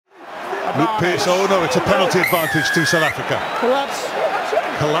Luke Pearce, oh no, it's a penalty advantage to South Africa.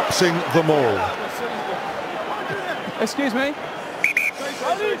 Collapsing the maul. Excuse me.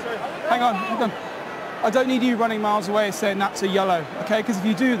 Hang on. I don't need you running miles away saying that's a yellow, okay? Because if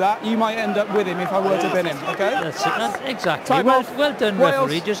you do that, you might end up with him if I were to bin him, okay? That's it, exactly. Well done,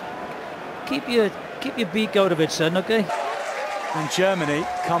 referee. Just keep your beak out of it, son, okay? And Germany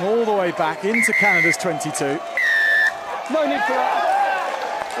come all the way back into Canada's 22. No need for that.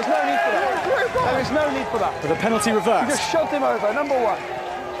 There's no need for that. There is no need for that. With a penalty reversed. You just shoved him over, number one.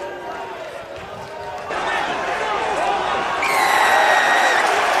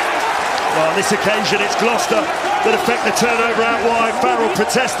 Well, on this occasion, it's Gloucester that affect the turnover out wide. Farrell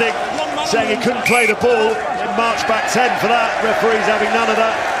protesting, saying he couldn't play the ball. And marched back 10 for that. Referees having none of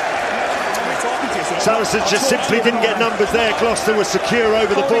that. Saracens just simply didn't get numbers there. Gloucester was secure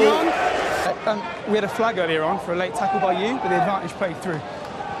over the ball. We had a flag earlier on for a late tackle by you, but the advantage played through.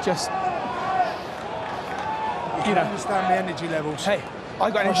 Just, you know, understand the energy levels. Hey,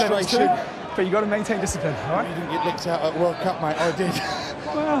 I got energy levels too, but you got to maintain discipline, all right? You didn't get licked out at World Cup, mate. I did.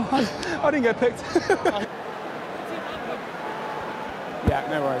 Well, I didn't get picked. Yeah,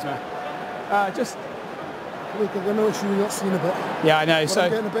 no worries, man. Just. Look, I've got no issue not seeing a bit. Yeah, I know. But so I'm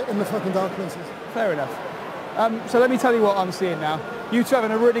getting a bit in the fucking dark places. Fair enough. So let me tell you what I'm seeing now. You two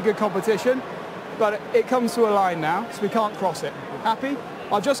having a really good competition, but it comes to a line now, so we can't cross it. Happy?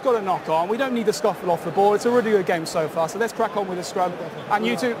 I've just got a knock on. We don't need to scuffle off the ball. It's a really good game so far. So let's crack on with the scrum, and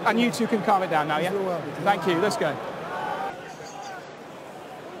you two can calm it down now. Yeah. Thank you. Let's go.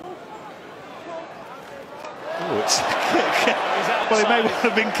 Well, it may well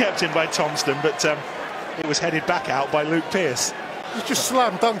have been kept in by Thompson, but it was headed back out by Luke Pearce. He just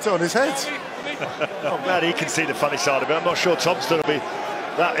slam dunked it on his head. I'm glad he can see the funny side of it. I'm not sure Thompson will be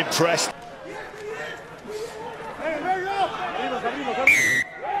that impressed.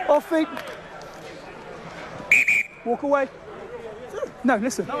 Off feet. Walk away. No,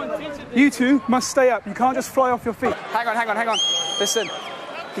 listen. You two must stay up. You can't just fly off your feet. Hang on. Listen.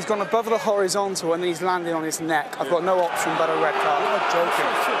 He's gone above the horizontal and then he's landing on his neck. I've got no option but a red card. You're not joking.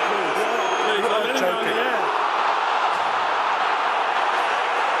 You're not joking.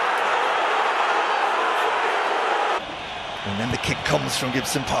 And then the kick comes from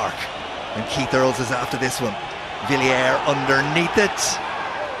Gibson Park. And Keith Earls is after this one. Villiers underneath it.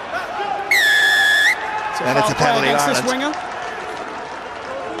 And it's a penalty, Ireland.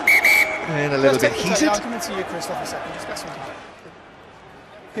 And a little bit heated. I'll come into you, Christoph, a second. Just get some time.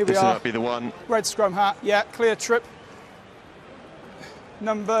 Here we This are. might be the one. Red scrum hat. Yeah, clear trip.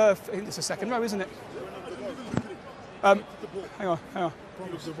 Number, I think it's the second row, isn't it? Hang on.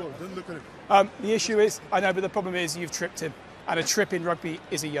 The issue is, I know, but the problem is you've tripped him, and a trip in rugby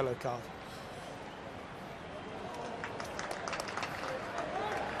is a yellow card.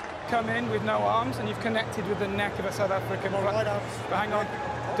 Come in with no arms, and you've connected with the neck of a South African. But hang on,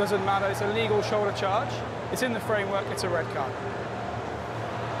 doesn't matter. It's a legal shoulder charge. It's in the framework. It's a red card.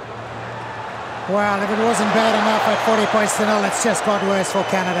 Well, if it wasn't bad enough at 40 points to 0, it's just got worse for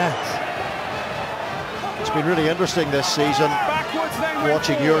Canada. It's been really interesting this season,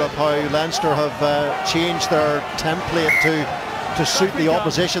 watching Europe, how Leinster have changed their template to suit the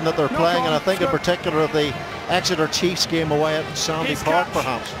opposition that they're playing, and I think in particular of the Exeter Chiefs game away at Sandy Park,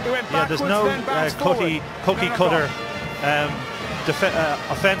 perhaps. Yeah, there's no cookie cutter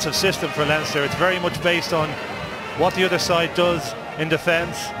offensive system for Leinster. It's very much based on what the other side does in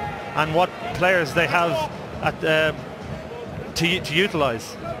defence and what players they have to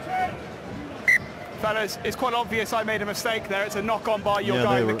utilise. Fellas, it's quite obvious I made a mistake there. It's a knock-on by your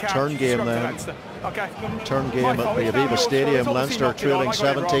guy in the cap. Turn game then. Okay. Turn game at the Aviva Stadium. Leinster trailing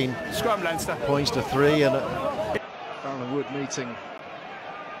 17 points to 3. And Ireland Wood meeting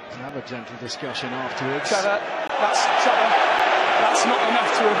and have a gentle discussion afterwards. Trevor, that's not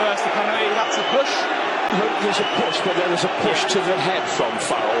enough to reverse the penalty. That's a push. There's a push, but there was a push to the head from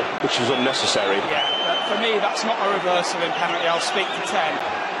Farrell, which was unnecessary. Yeah, for me, that's not a reversal in penalty. I'll speak to 10.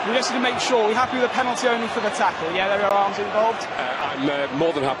 We just need to make sure we're happy with the penalty only for the tackle. Yeah, there are arms involved. I'm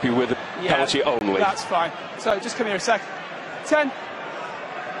more than happy with the penalty only. That's fine. So just come here a sec. 10.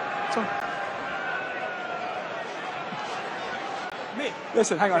 Tom. Me.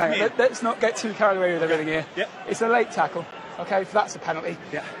 Listen, hang on. Let's not get too carried away with everything here. Yeah. It's a late tackle. Okay, so that's a penalty.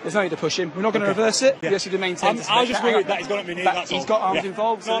 Yeah. There's no need to push him. We're not going to reverse it. Yeah. We just need to maintain. I'll just ring it that he's got it in the knee. He's got arms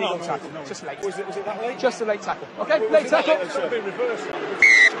involved. No, tackle. Just late. Was it that late? Just a late tackle. Okay, late tackle.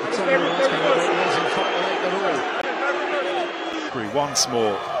 Once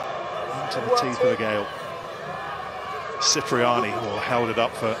more into the teeth of the gale. Cipriani held it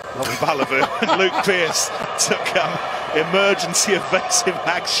up for Balavu. And Luke Pearce took emergency evasive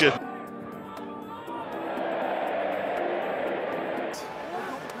action.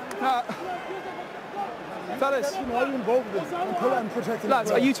 Fellas, why are you involved with this? I'm protecting lads,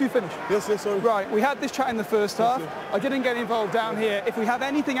 are you two finished? Yes, sorry. Right, we had this chat in the first half. I didn't get involved down here. If we have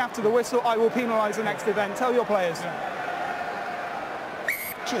anything after the whistle, I will penalise the next event. Tell your players.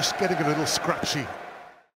 Just getting a little scratchy